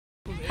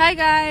Hi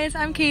guys,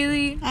 I'm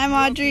Kaylee. I'm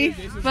Audrey.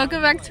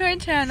 Welcome back to our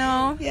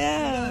channel.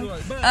 Yeah.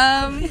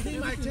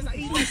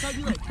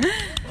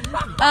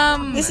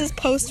 This is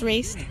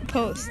post-race.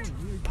 Post.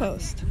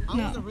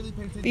 No.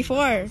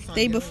 Before.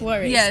 Day before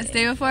race. Yes,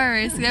 day before our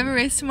race. We have a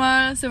race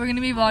tomorrow, so we're going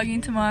to be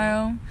vlogging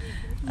tomorrow.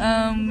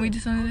 We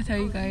just wanted to tell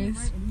you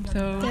guys.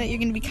 So that you're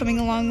going to be coming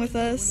along with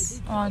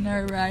us. On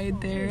our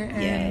ride there.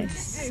 And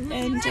yes.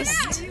 And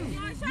just...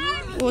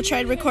 we'll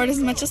try to record as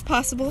much as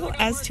possible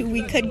as to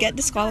we could get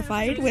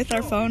disqualified with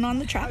our phone on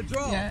the track.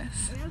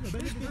 Yes.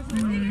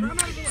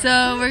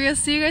 So we're going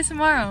to see you guys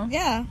tomorrow.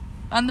 Yeah.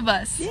 On the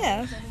bus.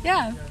 Yeah.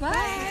 Yeah. Bye.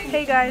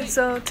 Hey guys,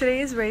 so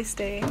today is race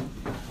day.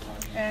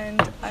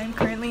 And I'm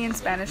currently in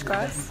Spanish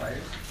class,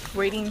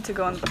 waiting to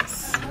go on the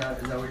bus.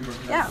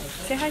 Yeah.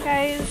 Say hi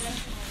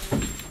guys.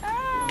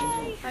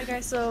 Hi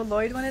guys, so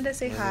Lloyd wanted to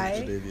say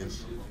hi.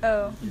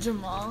 Oh.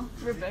 Jamal.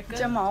 Rebecca.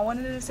 Jamal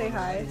wanted to say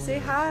hi. Say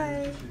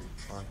hi.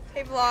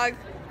 Hey vlog.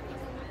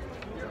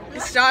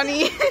 It's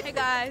Johnny. Hey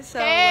guys, so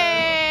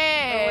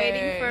we're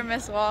waiting for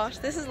Miss Walsh.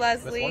 This is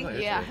Leslie.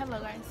 Yeah, hello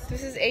guys.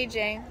 This is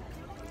AJ.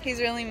 He's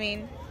really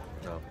mean.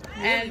 No.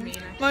 And really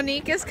mean,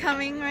 Monique is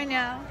coming right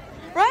now.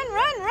 Run!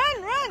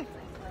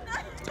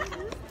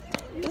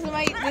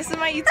 This is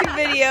my YouTube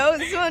video.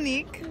 This is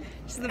Monique.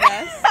 She's the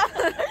best.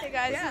 Hey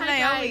guys, this is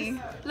Naomi.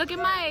 Guys. Look at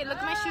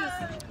my shoes.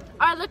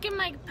 Or look at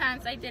my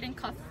pants. I didn't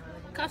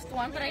cuffed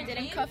one, but I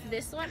didn't cuff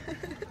this one.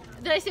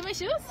 Did I see my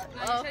shoes?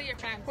 Oh. Show your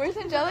pants. Where's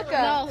Angelica?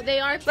 No, they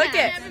are pants. Look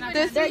it.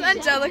 This is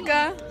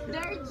Angelica.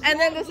 And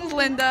then this is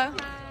Linda.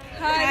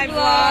 Hi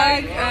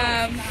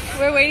vlog.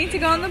 We're waiting to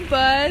go on the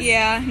bus.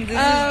 Yeah, this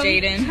is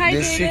Jaden. Hi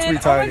This Jaden.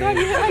 shit's Oh my god, retarded.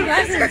 these are my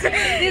glasses.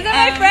 These are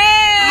my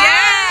friends.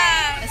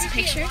 Yeah. That's a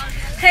picture.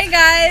 Hey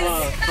guys.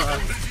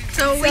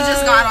 So we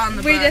just got on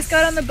the bus. We just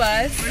got on the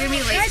bus. We're going to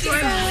be late for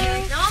our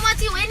No,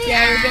 what's you winning?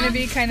 Yeah, we're gonna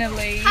be kind of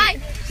late. Hi.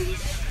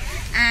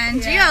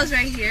 And Gio's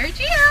right here.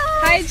 Gio.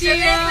 Hi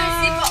Gio.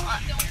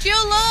 Gio,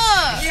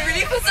 look.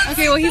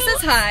 Okay, well he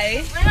says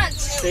hi.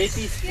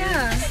 Stacy,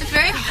 Yeah. It's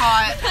very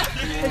hot.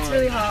 It's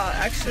really hot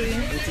actually.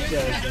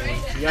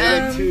 you got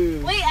like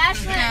two. Wait,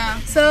 Ashley. Yeah.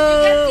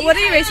 So, what are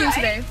you racing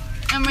today?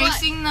 I'm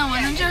racing the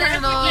 100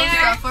 hurdles, the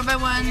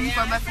 4x1,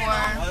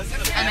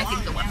 4x4, and I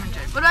think the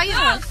 100. What about you?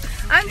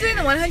 I'm doing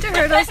the 100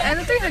 hurdles and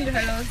the 300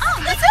 hurdles.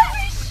 Oh, that's it?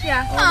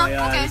 Yeah. Oh my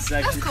god, okay. it's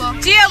That's actually cool.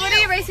 two. Gio, what are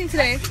you racing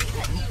today? Look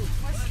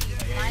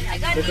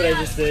what I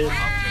just did.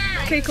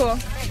 Okay, cool.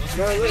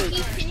 No, look.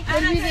 What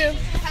did you do?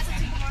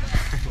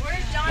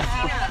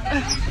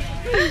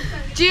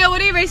 Gio,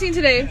 what are you racing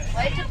today?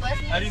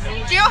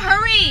 Gio,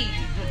 hurry!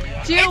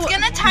 Gio, It's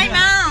gonna time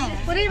out.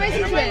 what are you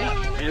racing today?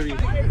 Every.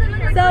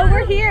 So,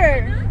 we're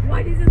here.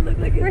 Why does it look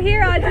like we're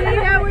here, Audrey.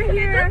 Yeah, we're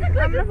here. I'm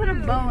gonna put a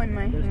bow in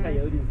my hair.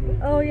 Coyotes here.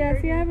 Oh,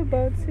 yeah, see, I have a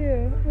bow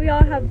too. We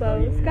all have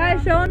bows.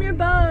 Guys, show them your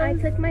bows. I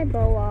took my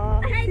bow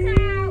off.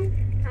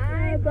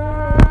 Hi,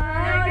 bow.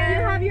 Do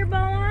you have your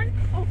bow on?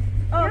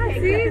 Oh,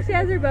 okay, see, she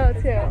has her bow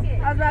too.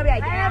 I was probably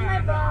like, I have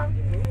my ball.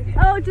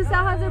 Oh,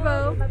 Giselle has her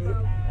bow.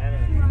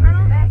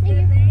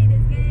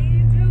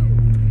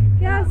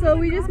 Yeah, so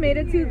we just made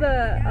it to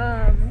the,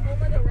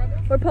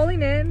 we're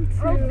pulling in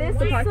to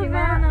the parking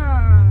lot.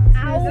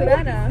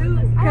 Savannah.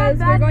 Because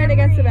we're going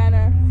against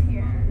Savannah.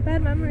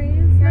 Bad memories.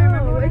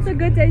 No, it's a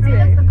good day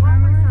today. Oh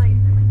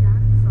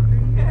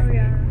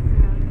yeah.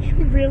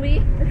 Really?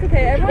 It's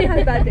okay, everyone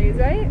has bad days,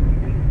 right?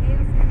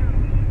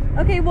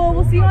 Okay, well,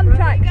 we'll see you on the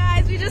track.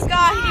 Guys, we just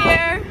got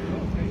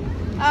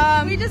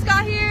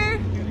here.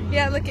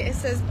 Yeah, look, it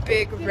says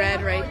Big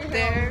Red right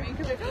there.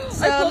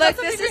 So look,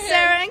 this is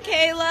Sarah and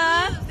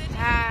Kayla.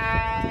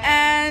 Hi.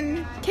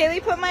 And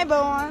Kaylee put my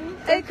bow on.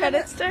 So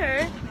credits to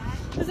her.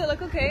 Does it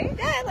look okay?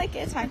 Yeah, I like it.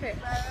 It's fine. Okay.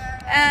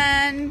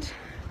 And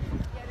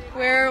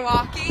we're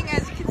walking,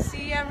 as you can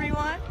see,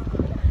 everyone.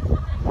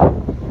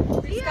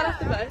 We just got off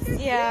the bus.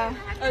 Yeah.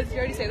 Oh, did you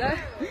already say that?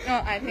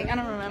 No, I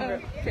don't remember.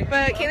 Oh, okay.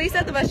 But Kaylee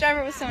said the bus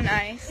driver was so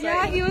nice.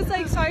 Yeah, he was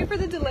like, sorry for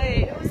the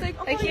delay. I was like,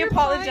 oh, Like he you're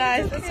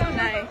apologized. fine, it's That's so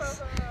okay.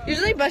 nice.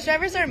 Usually bus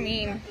drivers are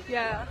mean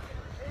Yeah.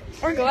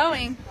 or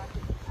glowing.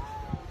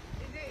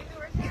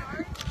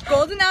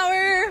 Golden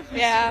hour.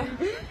 Yeah.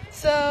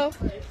 So,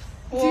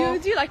 Do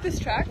you like this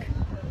track?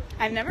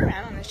 I've never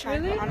ran on this track,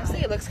 Really? but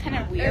honestly, it looks kind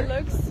of It weird.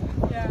 looks,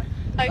 yeah.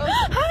 Like,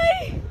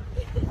 hi!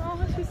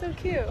 Oh, she's so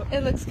cute.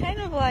 It looks kind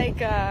of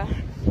like,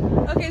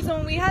 Okay, so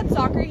when we had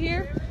soccer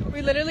here,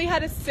 we literally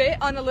had to sit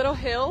on a little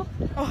hill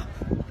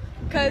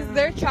because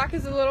their track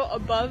is a little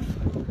above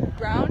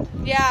ground.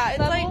 yeah, it's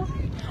Level? like,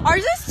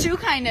 ours is too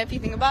kind of, if you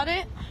think about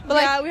it.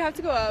 But Yeah, we have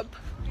to go up.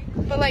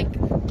 like,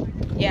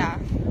 yeah.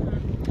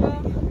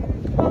 Well,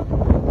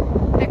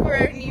 Like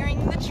we're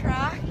nearing the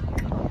track.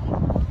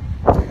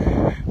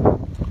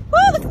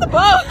 Whoa, look at the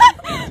boat!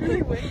 it's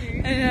really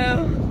windy. I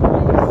know.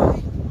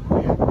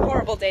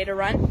 Horrible day to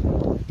run.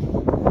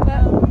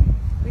 But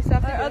we still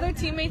have to. Our other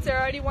teammates are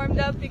already warmed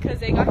up because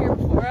they got here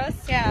before us.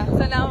 Yeah.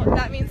 So now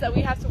that means that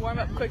we have to warm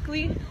up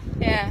quickly.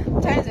 Yeah.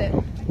 What time is it?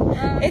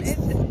 It's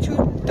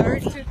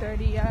 2:30.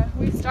 2:30. Yeah.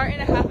 We start in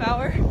a half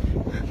hour.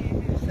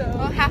 So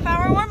Well,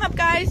 half-hour warm-up,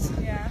 guys.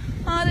 yeah.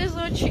 Oh, there's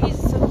little trees.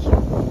 So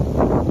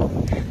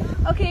cute.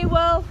 Okay,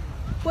 well,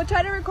 we'll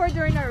try to record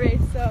during our race,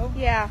 so.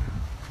 Yeah.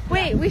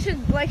 Wait, we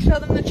should like show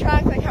them the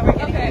track, like how we're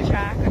getting Okay. the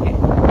track. Okay.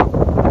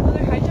 Oh,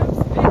 their high jump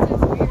pace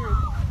is weird.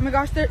 Oh my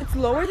gosh, it's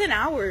lower than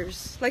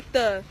ours. Like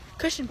the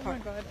cushion Oh my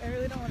part. god, I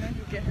really don't want to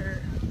get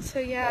hurt. So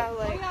yeah,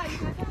 like. Yeah, you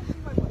guys haven't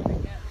seen my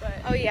boyfriend yet, but.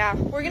 Oh yeah,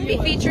 we're gonna be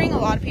featuring a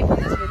lot of people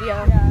in this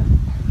video. Yeah.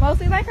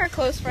 Mostly like our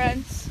close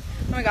friends.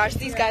 Oh my gosh,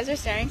 these guys are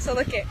staring. So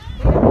look at.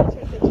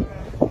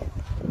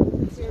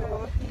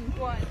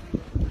 1,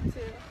 2.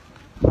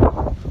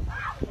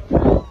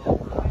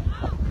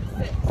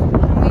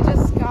 And we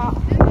just got.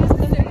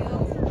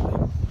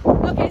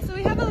 Okay, so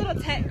we have a little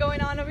tent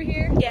going on over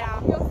here. Yeah.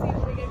 You'll see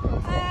when we get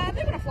closer.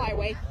 They're gonna fly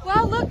away.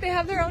 Wow, look, they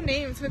have their own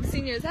names for the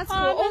seniors. That's cool.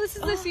 Oh, this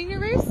is the senior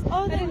race?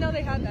 Oh, I didn't know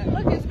they had that.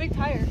 Look, there's a big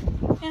tire.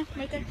 Yeah,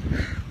 right there.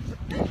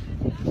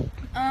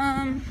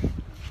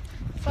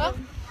 Well,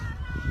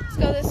 let's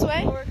go this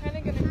way. Well, we're kind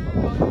of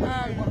gonna warm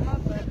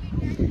up, but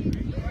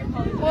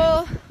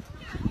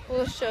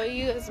We'll show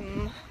you as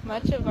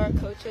much of our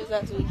coaches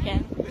as we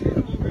can.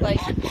 Like,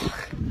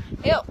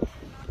 ew.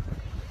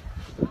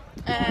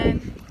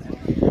 And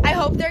I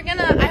hope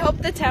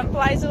the tent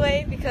flies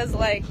away because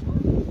like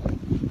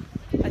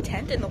a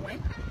tent in the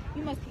wind.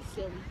 You must be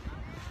silly.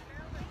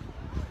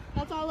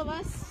 That's all of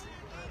us.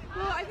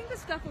 well, I think the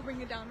stuff will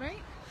bring it down, right?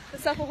 The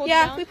stuff will hold it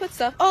Yeah, down. we put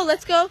stuff. Oh,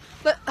 let's go.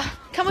 But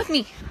come with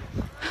me.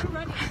 We're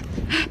running.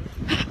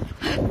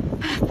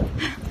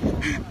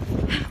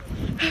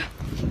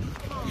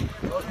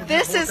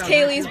 This is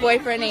Kaylee's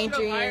boyfriend,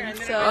 Adrian.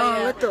 So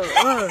What the?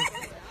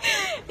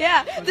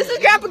 yeah, this is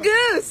Grandpa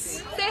Goose.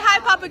 Say hi,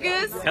 Papa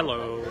Goose.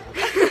 Hello.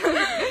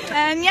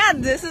 And yeah,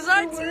 this is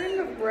our We're in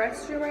the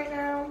restroom right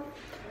now.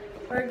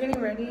 We're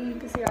getting ready. You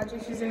can see Audrey,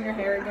 she's doing her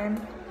hair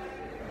again.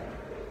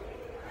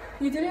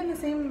 You did it in the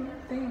same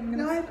thing.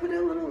 No, I put it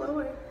a little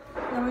lower.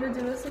 You want me to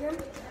do this again?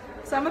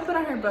 So I'm gonna put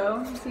on her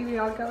bow. You see, we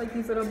all got like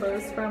these little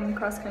bows from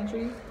cross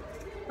country.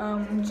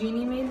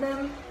 Jeannie made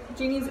them.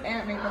 Jeannie's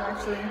aunt made them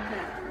actually.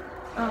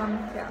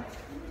 Yeah.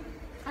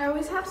 I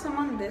always have some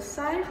on this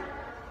side,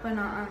 but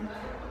not on.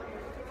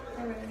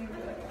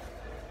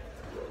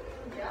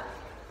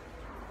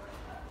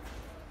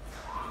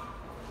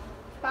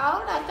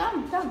 Paola,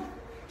 come.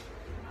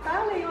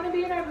 Paola, you wanna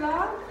be in our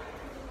vlog?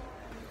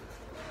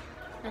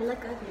 I look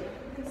ugly.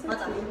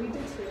 Hold on. We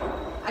did too.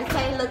 I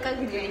say I look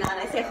ugly right now, and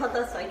I say hold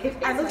on so I can.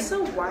 I look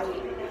so white.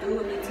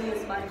 Ooh, me too.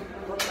 It's fine.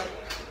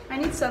 I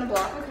need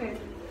sunblock. Okay.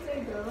 There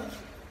you go.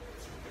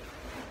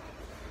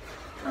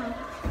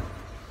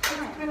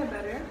 That's kind of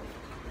better.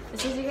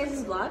 This is your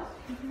guys' vlog.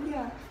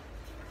 Yeah.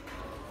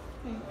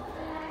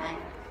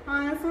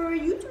 For our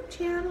YouTube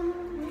channel.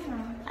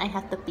 I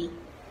have to pee.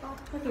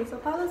 Okay, so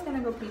Paola's gonna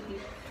go pee-pee.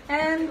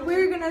 And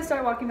we're gonna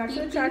start walking back to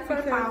the track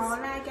because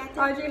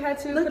Audrey had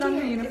to put on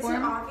her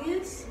uniform.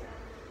 obvious.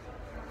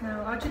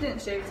 No, Audrey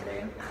didn't shave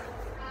today.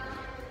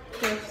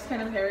 So she's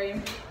kind of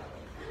hairy.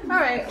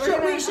 Alright, we're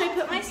gonna... Wait, should I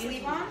put my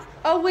sleeve on?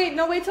 Oh wait,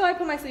 no, wait till I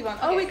put my sleeve on.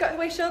 Oh, Okay.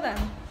 wait, show them.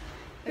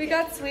 We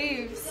got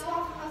sleeves.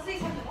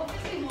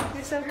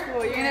 They're so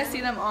cool. You're gonna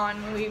see them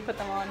on when we put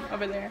them on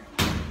over there.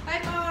 Bye,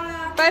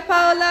 Paola. Bye,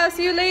 Paola.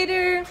 See you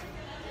later.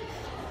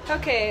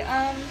 Okay,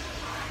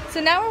 so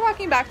now we're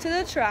walking back to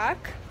the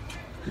track.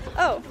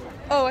 Oh,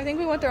 I think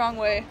we went the wrong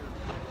way.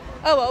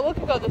 Oh well, we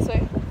can go this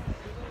way.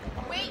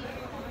 Wait.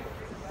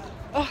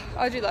 Oh,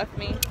 Audrey left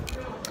me.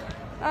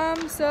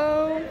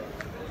 So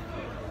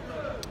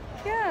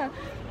yeah.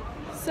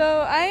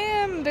 So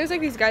there's like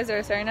these guys that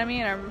are staring at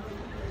me and I'm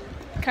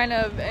kind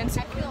of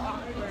insecure. I feel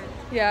awkward.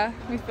 Yeah,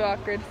 we feel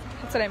awkward.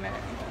 That's what I meant.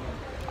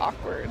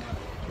 Awkward.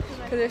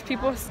 Because there's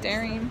people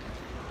staring.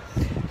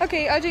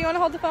 Okay, Audrey, you want to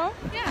hold the phone?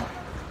 Yeah.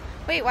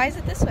 Wait, why is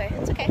it this way?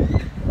 It's okay.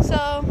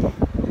 So,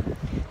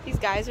 these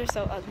guys are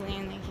so ugly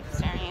and they keep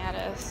staring at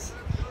us.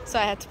 So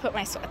I had to put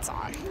my sweats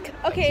on.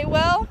 Okay,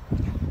 well,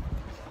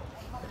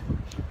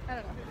 I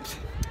don't know.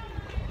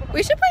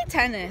 We should play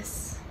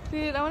tennis.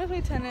 Dude, I want to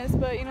play tennis,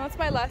 but you know, it's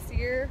my last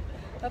year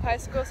of high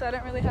school, so I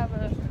don't really have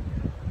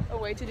a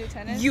way to do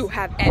tennis. You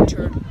have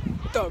entered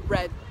the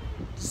red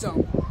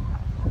zone.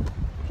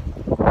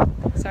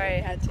 Sorry,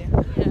 I had to.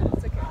 Yeah,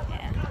 it's okay.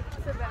 Yeah.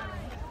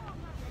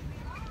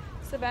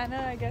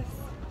 Savannah, I guess.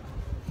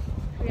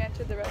 We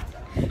entered the red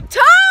zone.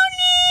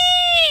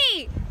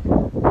 Tony!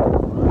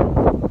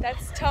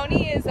 That's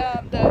Tony is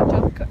the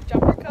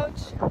jumper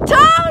coach.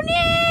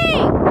 Tony!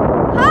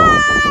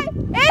 Hi!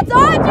 It's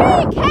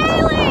Audrey!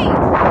 Kaylee!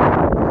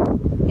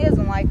 He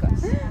doesn't like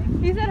us.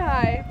 He said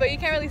hi, but you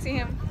can't really see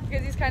him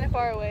because he's kind of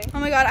far away. Oh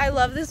my god, I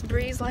love this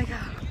breeze. Like,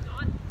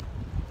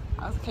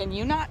 can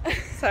you not?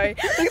 Sorry.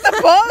 Look at the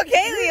bow,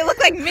 Kaylee. It looked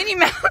like Minnie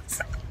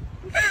Mouse.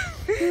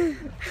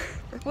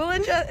 We'll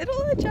adjust.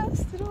 It'll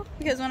adjust.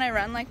 Because when I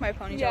run, like, my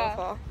ponytail will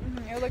fall.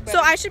 Mm-hmm, it'll look So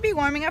better. I should be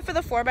warming up for the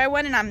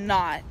 4x1 and I'm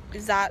not.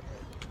 Does that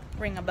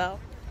ring a bell?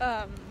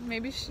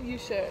 Maybe you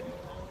should.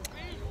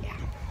 Yeah.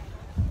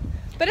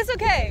 But it's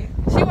okay.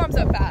 She warms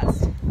up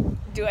fast.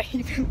 Do I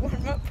even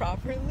warm up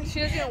properly? She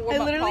doesn't even warm I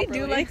up literally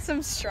properly. do like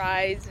some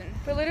strides and.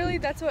 But literally,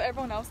 that's what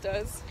everyone else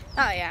does.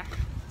 Oh yeah.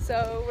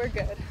 So we're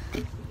good.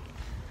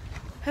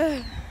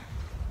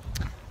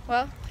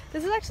 Well,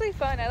 This is actually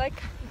fun. I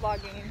like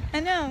vlogging. I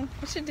know.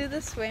 We should do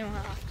this way more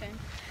often.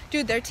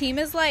 Dude, their team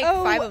is like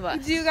 5 of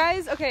us. Do you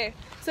guys, okay,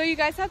 so you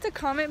guys have to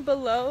comment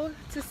below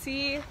to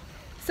see,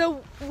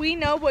 so we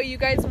know what you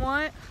guys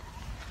want.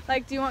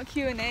 Like, do you want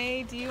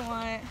Q&A? Do you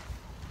want,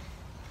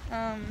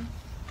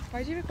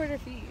 why'd you record our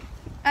feet?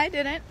 I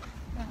didn't.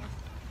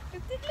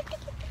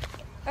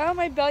 Oh,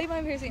 my belly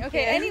button piercing.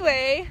 Okay, Yeah.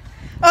 anyway.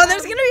 Oh,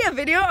 there's gonna be a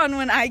video on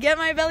when I get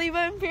my belly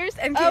button pierced,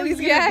 and Kaylee's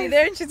gonna be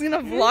there, and she's gonna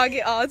vlog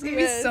it all. It's gonna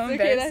be so Okay,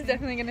 embarrassing. that's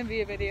definitely gonna be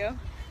a video.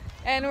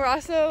 And we're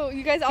also,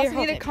 you guys also hold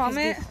need to it,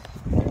 comment.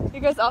 You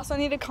guys also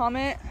need to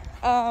comment,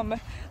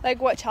 like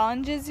what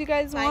challenges you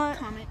guys want.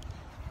 comment.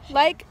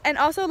 Like, and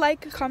also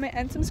like, comment,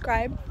 and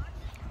subscribe.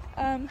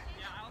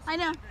 I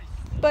know.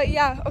 But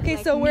yeah, okay,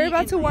 Like so we're me about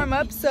and to warm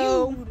up,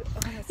 so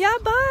yeah,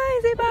 bye,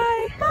 say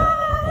bye.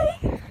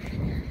 Bye.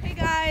 Hey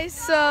guys,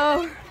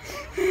 so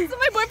So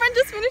my boyfriend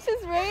just finished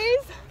his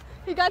race.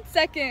 He got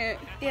second.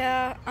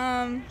 yeah,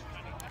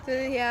 so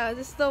yeah,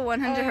 this is the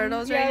 100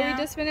 hurdles right yeah, now.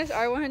 we just finished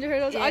our 100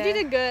 hurdles. Audrey Yeah.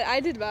 did good. I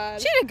did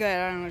bad. She did good.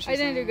 I don't know what she's I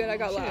didn't do saying. good, I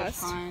got She did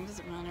last. fine.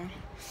 Doesn't matter.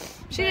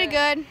 She did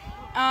good.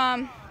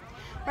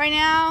 Right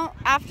now,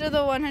 after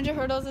the 100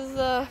 hurdles is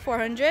the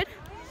 400.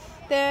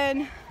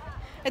 Then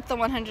it's the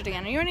 100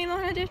 again. Are you running the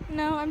 100?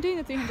 No, I'm doing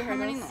the 300 I'm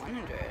running the hurdles.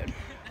 100.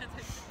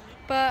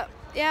 But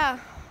yeah,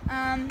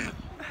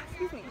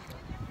 Excuse me.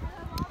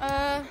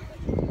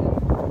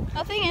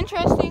 nothing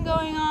interesting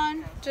going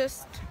on.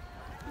 Just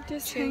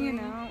Just chilling. hanging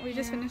out. We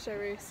just Yeah. finished our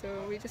race, so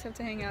we just have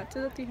to hang out to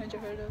the 300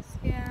 hurdles.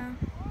 yeah.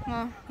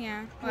 Well,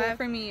 yeah. Well,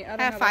 for me, I I don't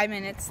have know 5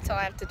 minutes till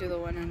I have to do the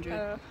 100.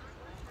 about-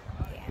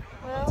 yeah.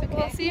 well, It's okay.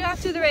 we'll see you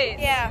after the race.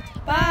 Yeah.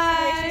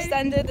 Bye. Race just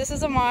ended. This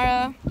is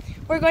Amara.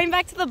 We're going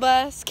back to the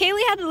bus.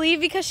 Kaylee had to leave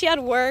because she had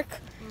work.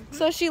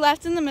 So she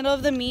left in the middle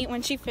of the meet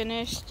when she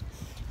finished.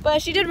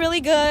 But she did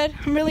really good.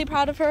 I'm really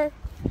proud of her.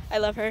 I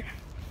love her.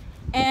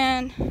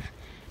 And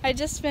I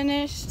just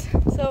finished.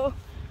 So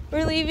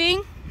we're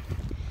leaving.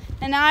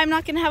 And now I'm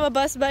not going to have a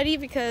bus buddy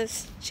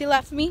because she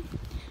left me.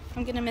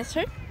 I'm going to miss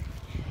her.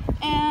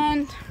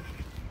 And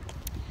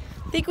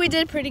I think we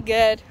did pretty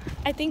good.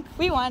 I think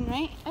we won,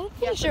 right? I'm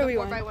pretty sure we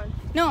won.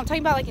 No, I'm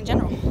talking about like in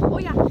general. Oh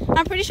yeah.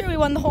 I'm pretty sure we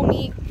won the whole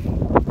meet.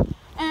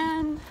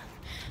 And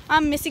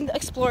I'm missing the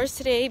explorers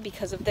today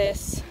because of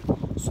this.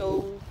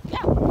 So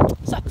yeah,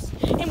 sucks.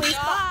 Anyways,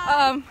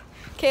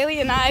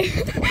 Kaylee and I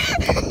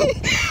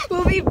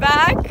will be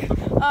back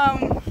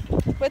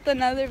with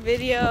another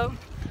video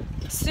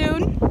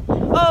soon.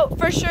 Oh,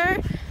 for sure,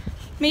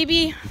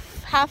 maybe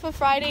half of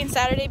Friday and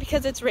Saturday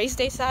because it's race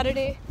day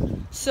Saturday.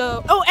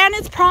 So, oh, and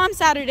it's prom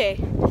Saturday.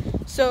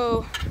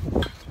 So,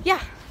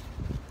 yeah.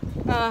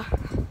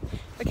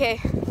 Okay.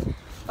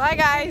 Bye,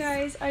 guys. Hey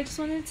guys, I just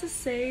wanted to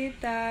say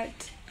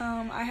that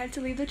I had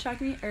to leave the track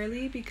meet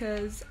early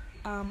because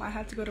I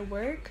had to go to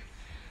work.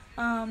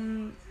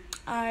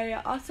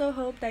 I also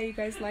hope that you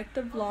guys liked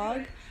the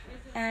vlog,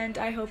 and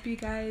I hope you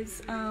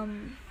guys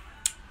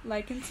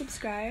like and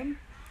subscribe,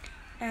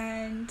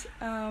 and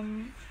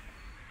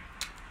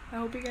I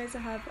hope you guys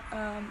have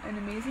an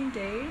amazing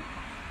day,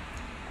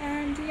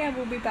 and yeah,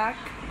 we'll be back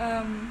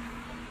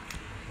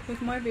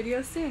with more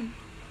videos soon.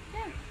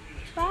 Yeah,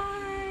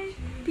 bye,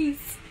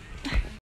 peace.